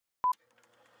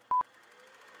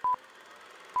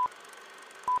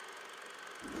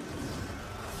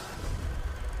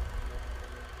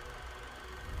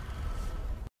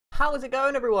How's it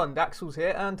going, everyone? Daxellz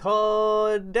here, and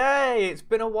today it's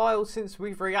been a while since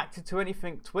we've reacted to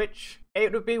anything Twitch.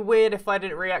 It would be weird if I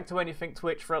didn't react to anything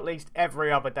Twitch for at least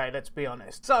every other day, let's be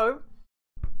honest. So,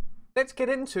 let's get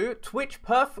into Twitch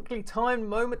perfectly timed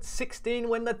moment 16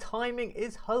 when the timing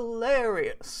is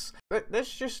hilarious. But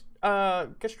let's just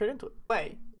get straight into it.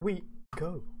 Away we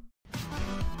go.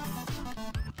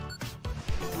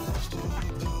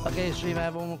 Okay, stream, I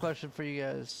have one more question for you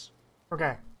guys.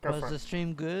 Okay, go was for it. the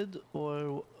stream good,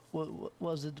 or what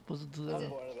was it? Was it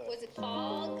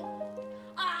fog?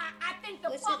 I think the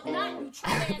fuck not, you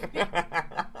true-ass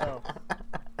bitch.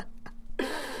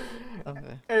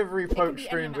 Okay. Every poke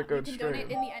stream's a good you can stream.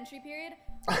 donate in the entry period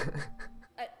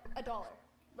 $1,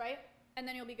 right? And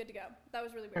then you'll be good to go. That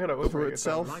was really weird. For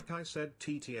itself? Like I said,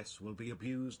 TTS will be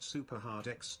abused super hard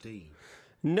XD.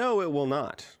 No, it will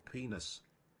not. Penis.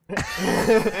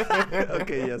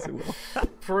 Okay, yes, it will.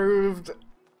 Proved.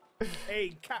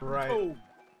 Hey, Captain Right. Cole.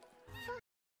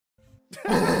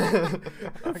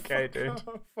 Okay, dude.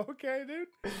 Okay, dude.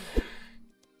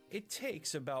 It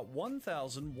takes about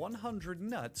 1,100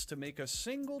 nuts to make a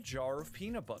single jar of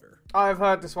peanut butter. I've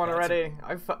heard this one That's already.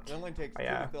 It only takes two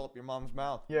yeah. to fill up your mom's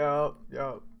mouth. Yup.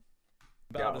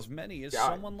 About as many as Yeah.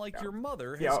 someone like your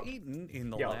mother has Yeah. eaten in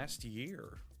the Yeah. last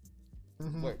year.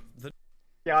 Wait,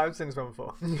 Yeah, I've seen this one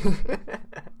before. what the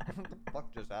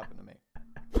fuck just happened to me?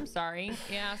 I'm sorry.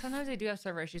 Yeah, sometimes I do have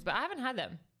server issues, but I haven't had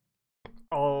them.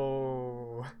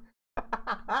 Oh.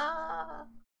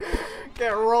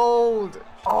 Get rolled.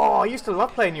 Oh, I used to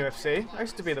love playing UFC. I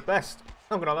used to be the best.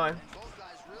 I'm gonna lie.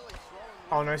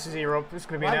 Oh no, this is E-Rob. This is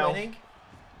gonna be an L.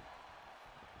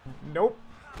 Nope.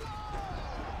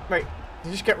 Wait, did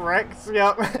you just get wrecked?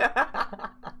 Yep.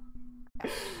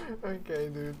 Okay,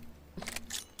 dude.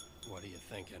 What are you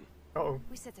thinking? Uh-oh.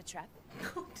 We set a trap.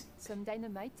 Some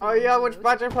dynamite. Oh yeah, which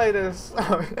badge I play this?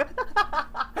 I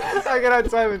get how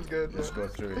time is good. Let's go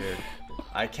through here.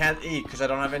 I can't eat because I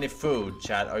don't have any food,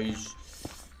 chat. Are you...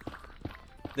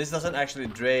 This doesn't actually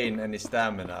drain any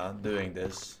stamina doing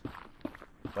this.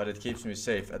 But it keeps me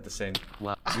safe at the same...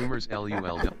 Zoomers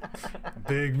LUL.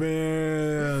 Big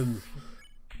man.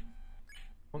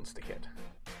 Monster Kid.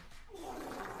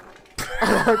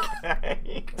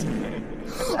 Okay.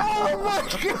 Oh my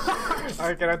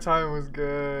god. Okay, that time was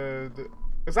good.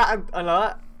 Is that an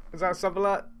alert? Is that a sub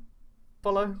alert?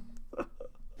 Follow?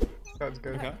 That's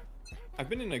good. Okay. I've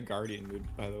been in a Guardian mood,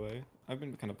 by the way. I've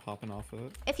been kind of popping off of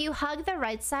it. If you hug the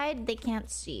right side, they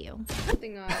can't see you.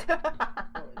 Something on.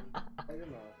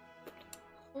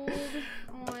 Hold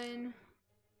on.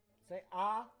 Say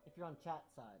ah if you're on chat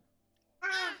side.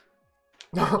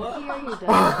 Here you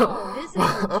go. This is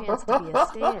your chance to be a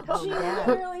stay-at-home dad.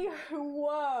 Really?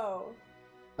 Whoa.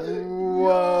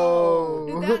 Whoa.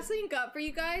 Did that sync up for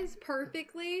you guys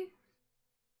perfectly?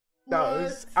 That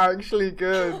was actually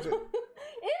good.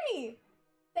 Emmy!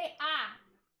 Say ah.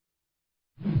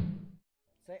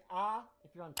 Say ah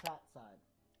if you're on chat side.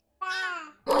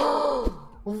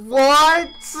 What?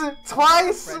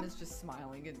 Twice? Friend is just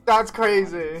smiling and That's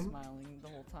crazy. smiling the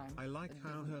whole time. I like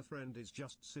how her friend is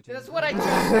just sitting. That's what I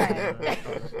just said.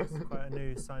 It's quite a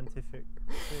new scientific theory.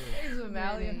 It's a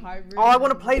Mammalian hybrid. Oh, I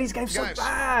want to play these games so Guys,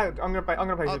 bad. I'm gonna play.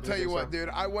 I'll tell you what, dude.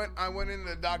 I went in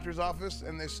the doctor's office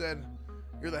and they said,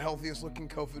 "You're the healthiest looking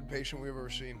COVID patient we've ever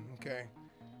seen." Okay.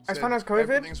 As Said, fun as COVID?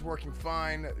 Everything's working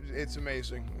fine. It's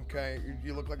amazing. Okay.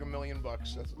 You look like $1 million.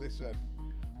 That's what they said.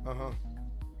 Uh huh.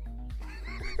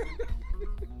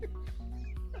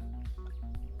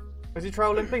 Is he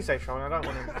trolling? Please say trolling. I don't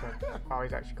want him to. Oh,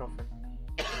 he's actually coughing.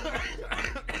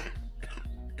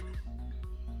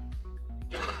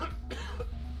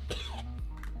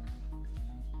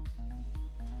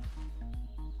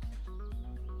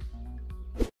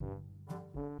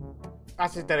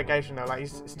 That's his dedication though, like he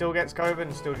still gets COVID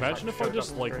and still just Imagine like, if I shows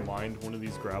just up on like screen. mined one of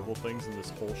these gravel things and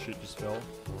this whole shit just fell.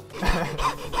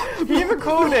 He even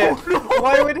called it!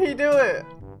 Why would he do it?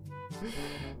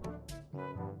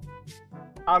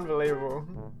 Unbelievable.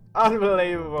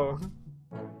 Unbelievable.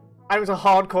 And it was a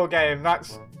hardcore game,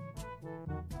 that's...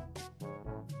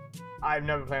 I've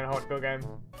never played a hardcore game.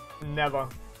 Never.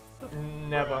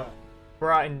 Never.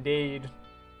 Bruh, indeed.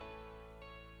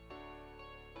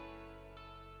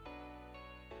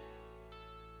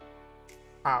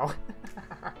 Ow.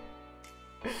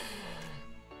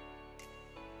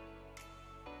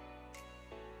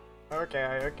 Okay,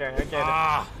 I get it.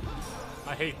 I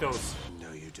hate those.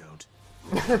 No, you don't.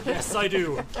 Yes, I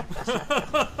do.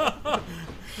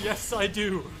 Yes, I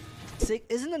do.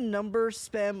 Isn't the number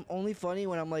spam only funny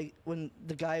when I'm like when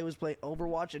the guy was playing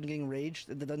Overwatch and getting raged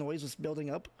and the noise was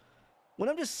building up? When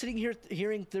I'm just sitting here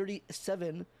hearing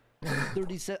 37,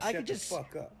 37, I could just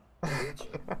fuck up.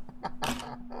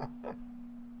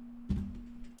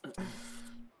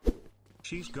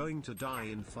 She's going to die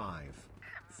in 5,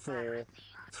 4,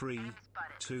 3,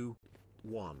 2,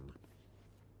 1.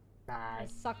 I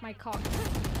suck my cock.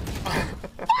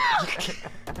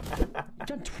 You've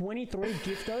done 23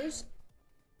 giftos?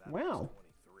 Wow.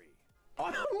 Oh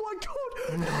my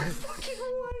god! No fucking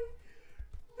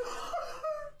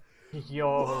way!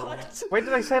 Yo. What? Where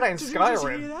did they say that in Did you just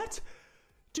Skyrim? hear that?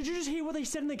 Did you just hear what they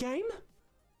said in the game?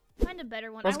 Find a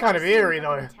better one. That's I kind wanna of see him eerie,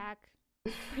 fucking though. Attack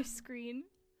my screen.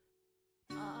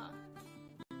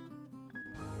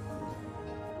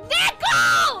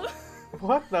 Nico!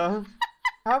 What the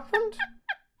happened?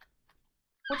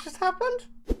 What just happened?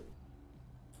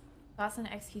 Thoughts on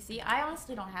XQC? I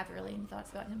honestly don't have really any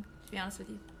thoughts about him, to be honest with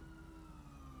you.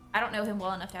 I don't know him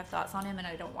well enough to have thoughts on him, and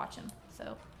I don't watch him,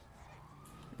 so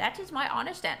that is my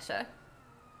honest answer.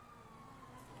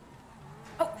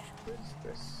 Oh, What is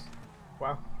this?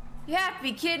 Wow. you have to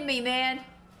be kidding me, man!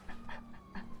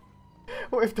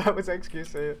 What if that was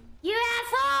XQC? You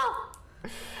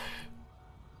asshole!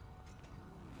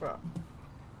 Well,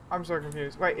 I'm so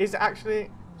confused. Wait, is it actually?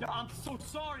 I'm so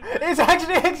sorry. It's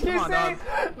actually Come on, XQC. dog.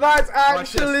 That's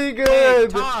Watch this. actually Hey, good.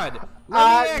 Todd, let me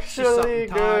ask you something, Actually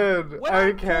Todd. good. When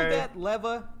I pull Okay. that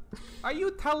lever, are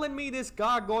you telling me this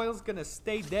gargoyle's gonna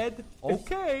stay dead?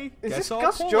 Okay. Is guess this I'll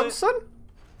Gus pull it. Johnson?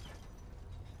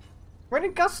 When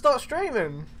did Gus start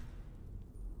streaming?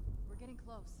 We're getting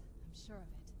close. I'm sure of it.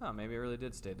 Oh, maybe it really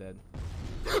did stay dead.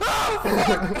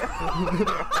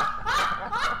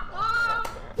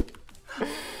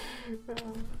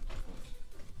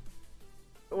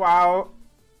 Wow.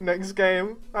 Next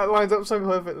game. That lines up so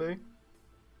perfectly.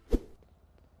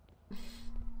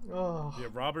 Oh. Yeah,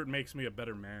 Robert makes me a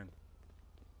better man.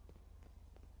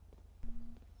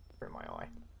 In my eye.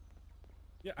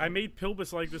 Yeah, I made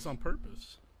Pilbus like this on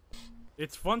purpose.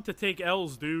 It's fun to take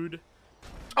L's, dude.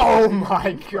 Oh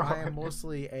my god. I am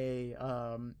mostly a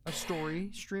story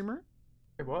streamer.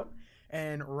 Wait, what?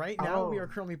 And right now we Oh. are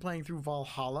currently playing through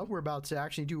Valhalla. We're about to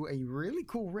actually do a really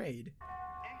cool raid.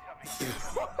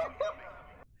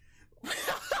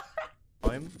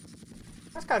 Time.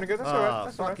 That's kind of good. That's alright.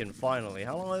 That's alright. Fucking finally.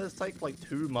 How long did this take? Like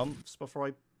 2 months before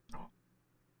I...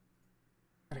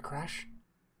 Did it crash?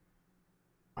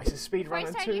 Why is it speed Before I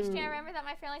running started your too? stream, I remember that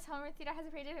my family's homeroom theater has a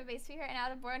pretty different bass speaker, and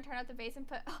out of board and turn up the bass and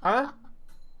put. Huh?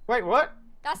 Wait, what?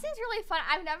 That seems really fun.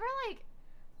 I've never like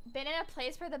been in a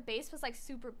place where the bass was like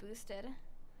super boosted.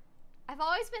 I've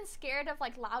always been scared of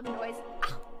like loud noise.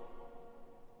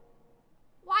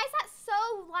 Why is that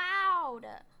so loud?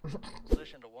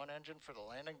 Position to 1 engine for the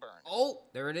landing burn. Oh,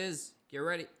 there it is. Get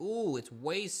ready. Ooh, it's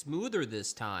way smoother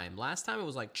this time. Last time it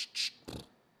was like.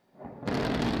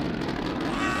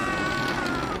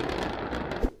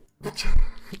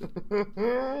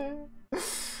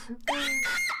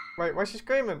 Wait, why's she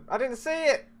screaming? I didn't see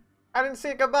it! I didn't see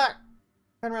it go back!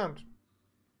 Turn around.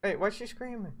 Wait, why's she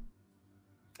screaming?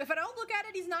 If I don't look at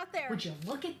it, he's not there. Would you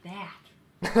look at that?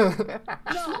 Just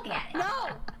look at it. No!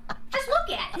 Just look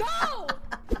at it. No!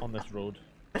 On this road.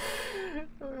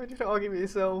 Oh, just argue with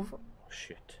yourself. Oh,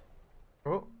 shit.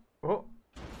 Oh, oh,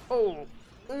 oh.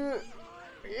 Oh,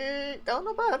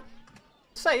 not bad.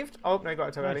 Saved. Oh, no, got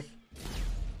it too early.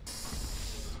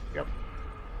 Yep.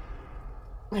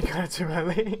 I got it too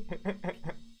early.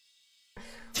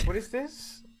 What is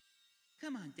this?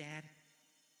 Come on, Dad.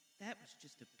 That was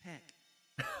just a peck.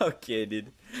 Okay,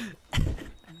 dude.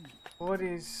 What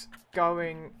is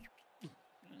going...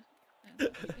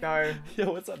 No.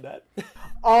 Yo, what's up, Dad?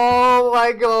 Oh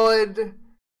my god!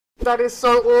 That is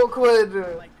so awkward!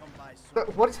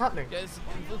 What is happening? It's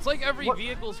like every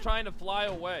vehicle's trying to fly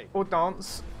away. Or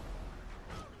dance.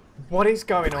 What is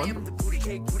going on? Booty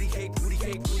cake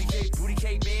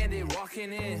bandit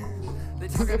walking in. They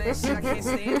talking that shit, I can't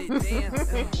stand it, damn.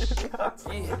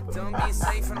 Yeah, done being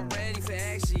safe and I'm ready for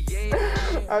action,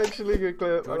 yeah. Actually good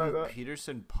clip, I like Jordan that.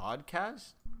 Peterson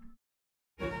podcast?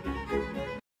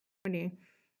 And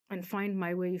find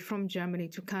my way from Germany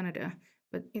to Canada.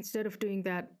 But instead of doing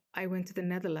that, I went to the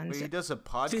Netherlands. Wait, he does a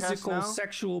podcast Physical now?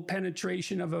 sexual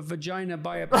penetration of a vagina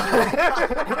by a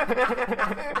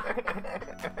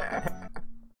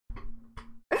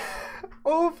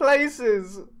All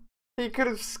places he could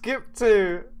have skipped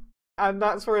to, and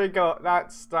that's where he got.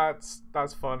 That's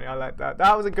funny. I like that.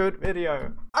 That was a good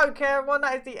video. Okay, everyone,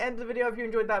 that is the end of the video. If you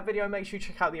enjoyed that video, make sure you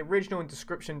check out the original in the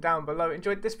description down below.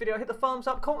 Enjoyed this video? Hit the thumbs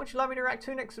up. Comment what you'd like me to react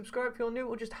to next. Subscribe if you're new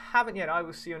or just haven't yet. I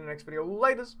will see you in the next video.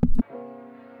 Laters.